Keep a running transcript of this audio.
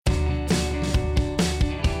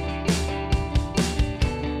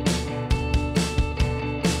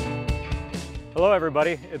Hello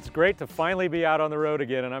everybody, it's great to finally be out on the road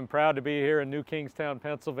again, and I'm proud to be here in New Kingstown,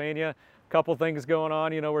 Pennsylvania. A couple things going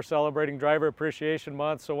on. You know, we're celebrating Driver Appreciation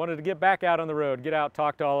Month, so I wanted to get back out on the road, get out,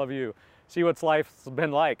 talk to all of you, see what's life's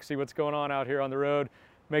been like, see what's going on out here on the road,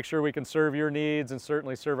 make sure we can serve your needs and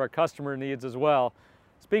certainly serve our customer needs as well.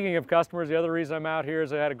 Speaking of customers, the other reason I'm out here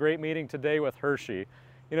is I had a great meeting today with Hershey.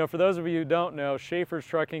 You know, for those of you who don't know, Schaefer's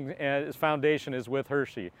Trucking foundation is with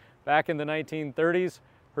Hershey. Back in the 1930s,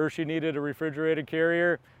 Hershey needed a refrigerated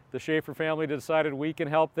carrier. The Schaefer family decided we can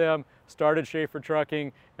help them, started Schaefer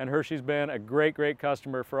Trucking, and Hershey's been a great, great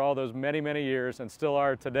customer for all those many, many years and still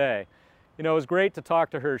are today. You know, it was great to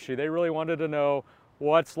talk to Hershey. They really wanted to know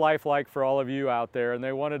what's life like for all of you out there, and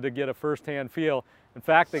they wanted to get a first-hand feel. In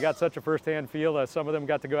fact, they got such a first-hand feel that some of them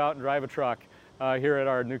got to go out and drive a truck here at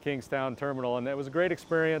our New Kingstown terminal, and it was a great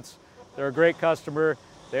experience. They're a great customer.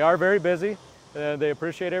 They are very busy. They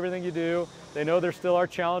appreciate everything you do. They know there still are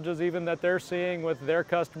challenges even that they're seeing with their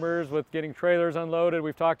customers, with getting trailers unloaded.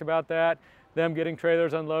 We've talked about that, them getting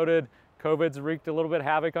trailers unloaded. COVID's wreaked a little bit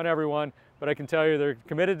havoc on everyone, but I can tell you they're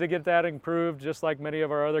committed to get that improved, just like many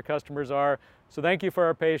of our other customers are. So thank you for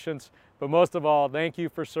our patience, but most of all, thank you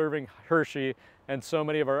for serving Hershey and so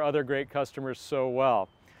many of our other great customers so well.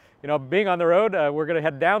 You know, being on the road, we're going to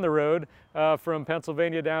head down the road from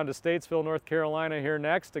Pennsylvania down to Statesville, North Carolina here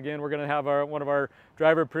next. Again, we're going to have one of our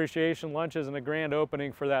driver appreciation lunches and a grand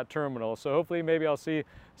opening for that terminal. So hopefully maybe I'll see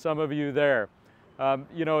some of you there.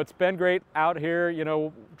 You know, it's been great out here. You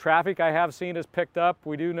know, traffic I have seen has picked up.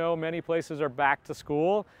 We do know many places are back to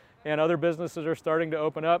school and other businesses are starting to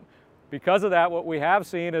open up. Because of that, what we have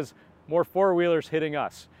seen is more four-wheelers hitting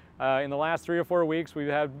us. In the last 3 or 4 weeks, we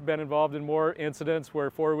have been involved in more incidents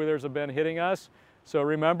where four-wheelers have been hitting us. So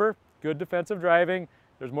remember, good defensive driving.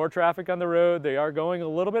 There's more traffic on the road. They are going a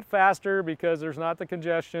little bit faster because there's not the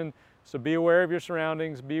congestion. So be aware of your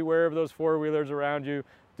surroundings. Be aware of those four-wheelers around you.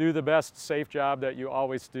 Do the best safe job that you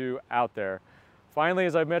always do out there. Finally,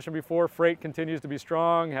 as I mentioned before, freight continues to be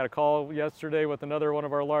strong. Had a call yesterday with another one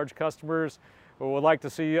of our large customers who would like to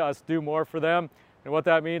see us do more for them. And what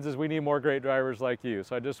that means is we need more great drivers like you.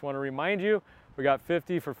 So I just want to remind you, we got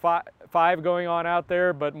 50 for 5 going on out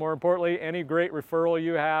there, but more importantly, any great referral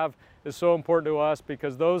you have is so important to us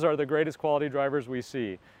because those are the greatest quality drivers we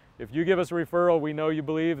see. If you give us a referral, we know you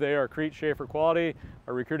believe they are Crete Schaefer quality.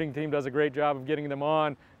 Our recruiting team does a great job of getting them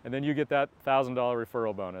on, and then you get that $1,000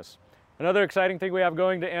 referral bonus. Another exciting thing we have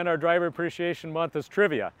going to end our Driver Appreciation Month is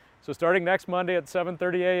trivia. So starting next Monday at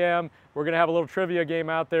 7:30 a.m., we're going to have a little trivia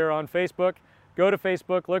game out there on Facebook. Go to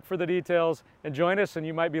Facebook, look for the details, and join us, and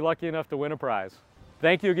you might be lucky enough to win a prize.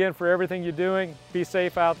 Thank you again for everything you're doing. Be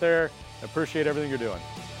safe out there. Appreciate everything you're doing.